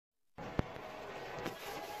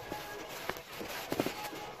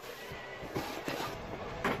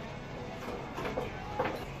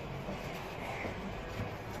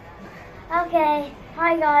Okay,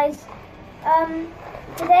 hi guys.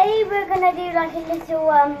 Today we're gonna do like a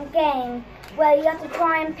little game where you have to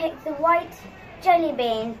try and pick the white jelly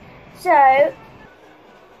bean. So I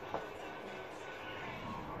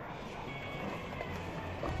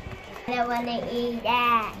don't want to eat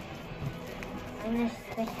that. I'm gonna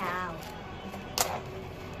spit out.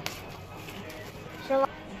 So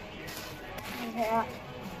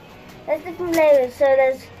there's different flavors. So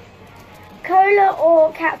there's cola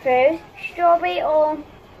or cat food, strawberry or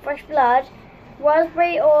fresh blood,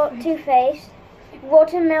 raspberry or toothpaste,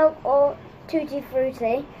 watermilk or tutti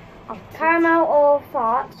frutti, caramel or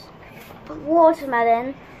farts,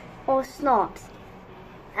 watermelon or snot.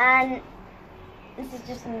 And this is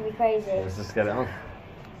just going to be crazy. Let's just get it on.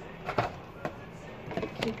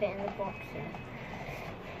 Keep it in the box here.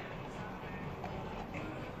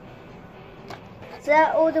 So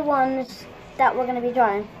they're all the ones that we're going to be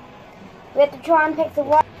trying. We have to try and pick the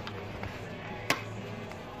white.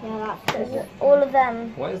 Yeah, that's good. All of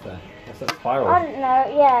them. What is that? What's that spiral? I don't know.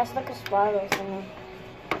 Yeah, it's like a spiral thingy.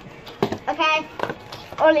 Okay,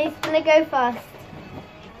 Ollie's gonna go first.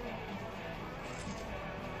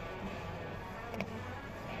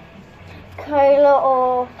 Cola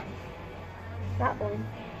or that one?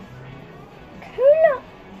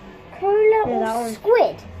 Cola or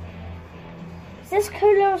squid? Is this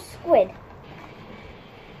cola or squid?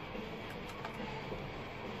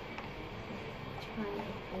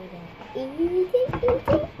 Eat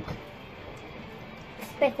it.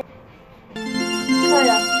 Spit it.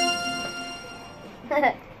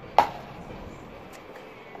 Cola.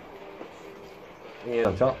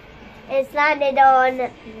 Yeah, chop. It's landed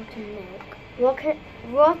on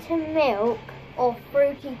rotten milk or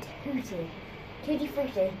fruity tutti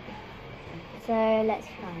frutti. So let's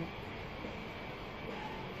try it.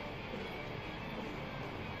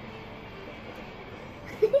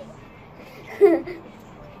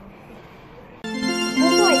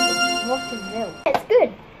 Rotten milk. It's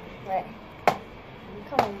good. Right.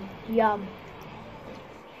 Come on. Yum.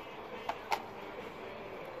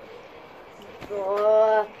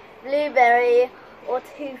 Oh, blueberry or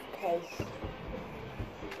toothpaste.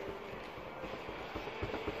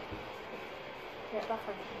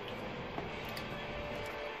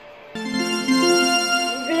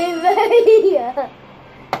 Blueberry.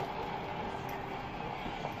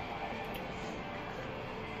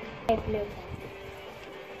 Blueberry.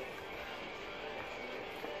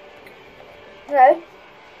 So,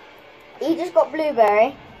 he just got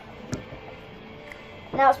blueberry.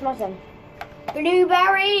 Now it's my turn.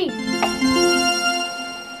 Blueberry!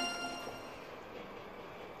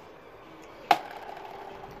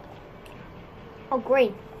 Oh,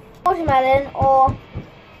 green. Watermelon or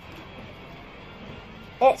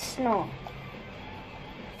it's Snot.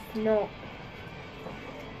 Snot.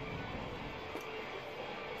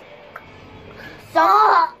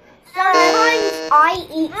 Sometimes I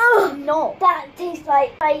eat Snot. That tastes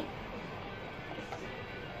like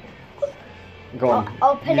Go on.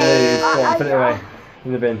 I'll put it. Go on, put it away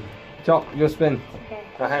in the bin. Chop, your spin. Okay.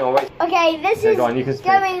 Oh, hang on, wait. Okay, this is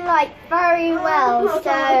going like very well,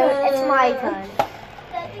 so it's my turn.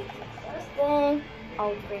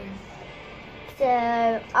 Oh, green. So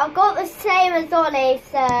I've got the same as Ollie,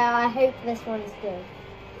 so I hope this one's good.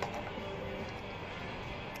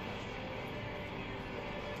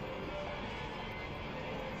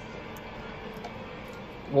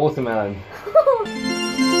 Watermelon.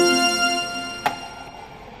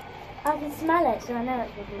 I can smell it, so I know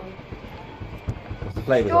it's watermelon. What's the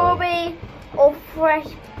flavour? Strawberry or fresh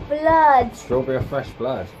blood? Strawberry or fresh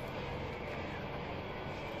blood?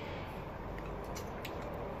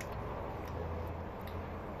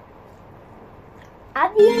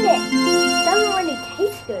 At the end, it doesn't really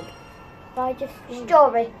taste good. But I just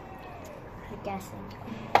strawberry. I'm guessing.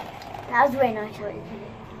 That was really nice. What you think?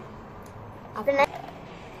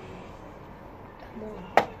 Come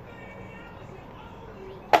on.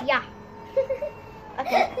 Yeah.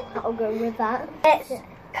 Okay, I'll go with that. It's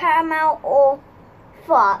caramel or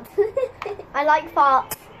farts. I like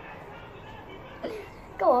farts.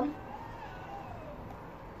 Go on.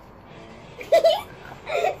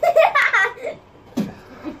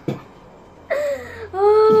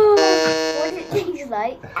 Oh, what does it taste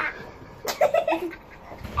like?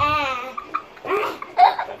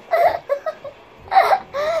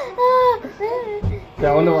 Yeah,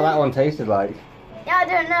 I wonder what that one tasted like. Yeah, I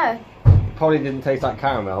don't know. Probably didn't taste like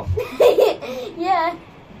caramel. Yeah.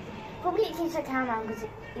 Probably it tastes like caramel because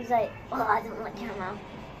he's like, oh, I don't like caramel.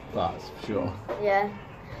 That's for sure. Yeah.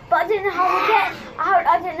 But I don't know how to get.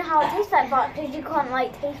 I don't know how it tastes like fart because you can't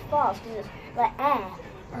like taste farts because it's like air.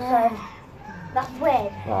 So That's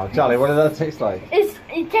weird. Oh, Charlie, what does that taste like?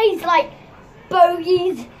 It tastes like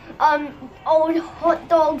bogies, old hot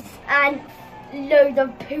dogs, and loads of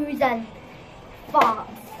poos and farts.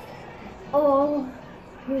 Oh,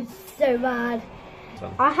 it was so bad.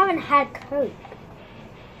 I haven't had Coke.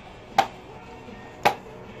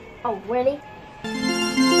 Oh, really?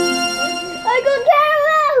 I got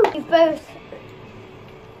caramel! You both.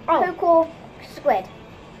 Coke or Squid?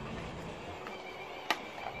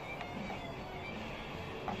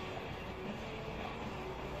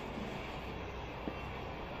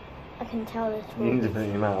 I can tell this one. You need to put it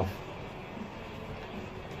in your mouth.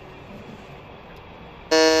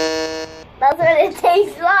 That's what it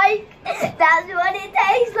tastes like. That's what it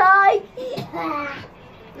tastes like.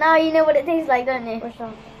 Now you know what it tastes like, don't you? Which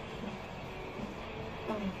one?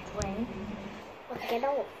 Drink. Let's get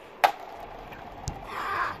off.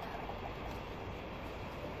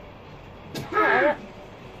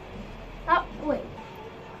 Oh, wait.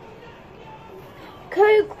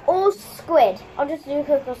 Coke or Squid? I'll just do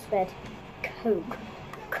Coke or Squid. Coke.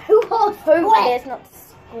 Coke or Squid? It's not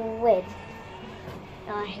Squid.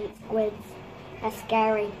 Oh, I hate squids. They're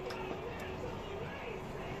scary.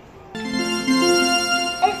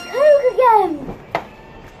 It's Coke again!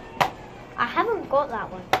 I haven't got that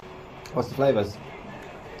one. What's the flavours?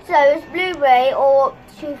 So it's blueberry or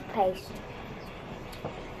toothpaste.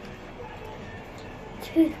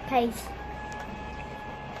 Toothpaste.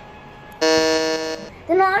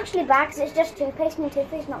 They're not actually bad because it's just toothpaste, and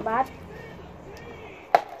toothpaste is not bad.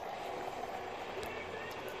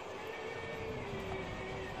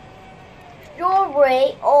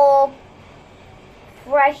 Strawberry or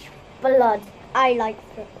fresh blood? I like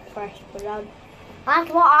fresh blood.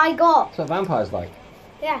 That's what I got. That's what vampires like.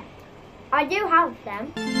 Yeah, I do have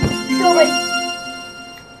them. Strawberry.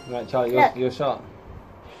 Right, Charlie, your shot.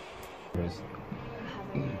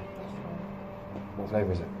 What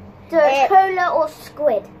flavour is it? So it's cola or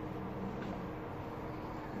Squid?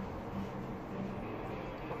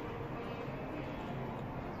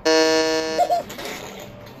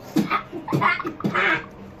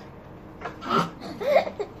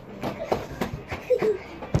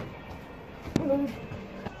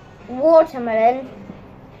 Watermelon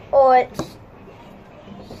or it's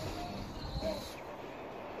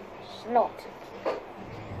Snot.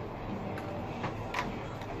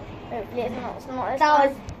 Hopefully it's not Snot. That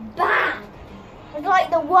was bad. It's like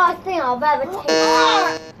the worst thing I've ever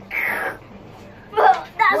tasted.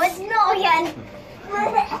 That's Snot again.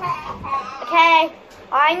 Okay,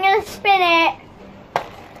 I'm gonna spin it.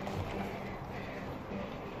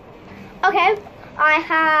 Okay, I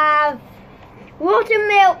have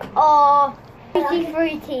watermilk or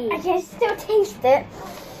fruity. I can still taste it.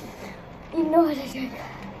 You know what I drink.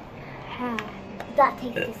 That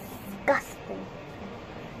tastes disgusting.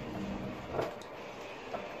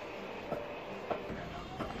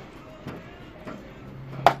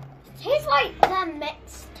 It tastes like they're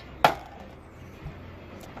mixed.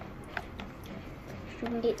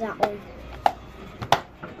 Shouldn't eat that one.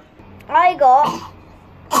 I got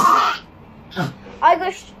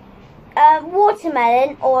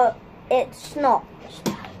watermelon or it's Snot.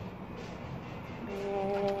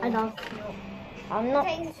 I love Snot. I'm not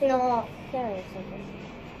Snot serious.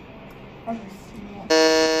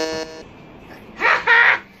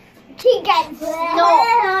 Keep getting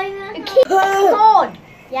Snot. Keep Snot.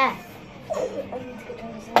 Yes.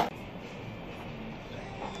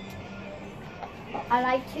 I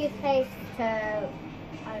like toothpaste, so I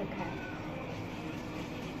don't care.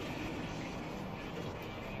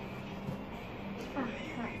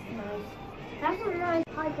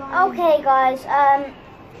 Okay guys,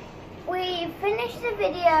 we finished the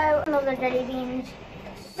video of the jelly beans.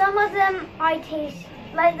 Some of them I taste,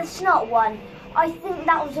 like the Snot one, I think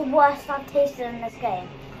that was the worst I've tasted in this game.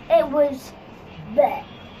 It was bleh.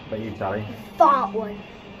 But you, Charlie? The fart one.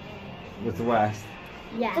 Was the worst?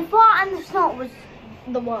 Yeah. The fart and the Snot was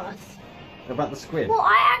the worst. What about the Squid? Well,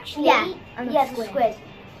 I actually the squid.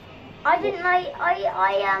 I didn't like.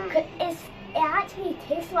 It actually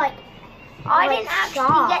tastes like. I didn't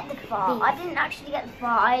actually get the fart. I didn't actually get the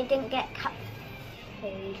fart. I didn't get cat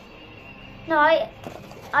food. No,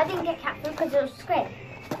 I didn't get cat food because it was squid.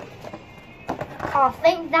 I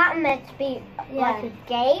think that meant to be like a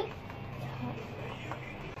game.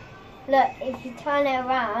 Look, if you turn it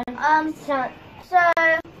around. So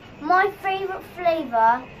my favourite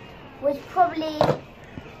flavour was probably.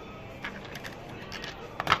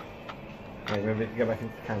 Wait, maybe we can go back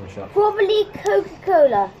into the camera shot. Probably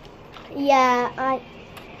Coca-Cola. Yeah,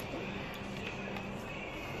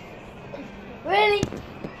 Really?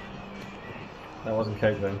 That wasn't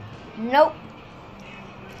Coke then. Nope.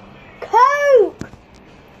 Coke!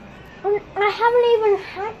 I haven't even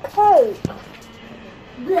had Coke.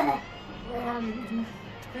 Blech.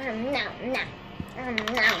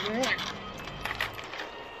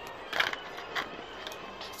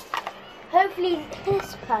 Hopefully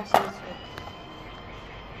this person's.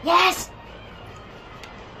 Yes!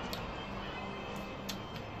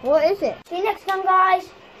 What is it? See you next time, guys.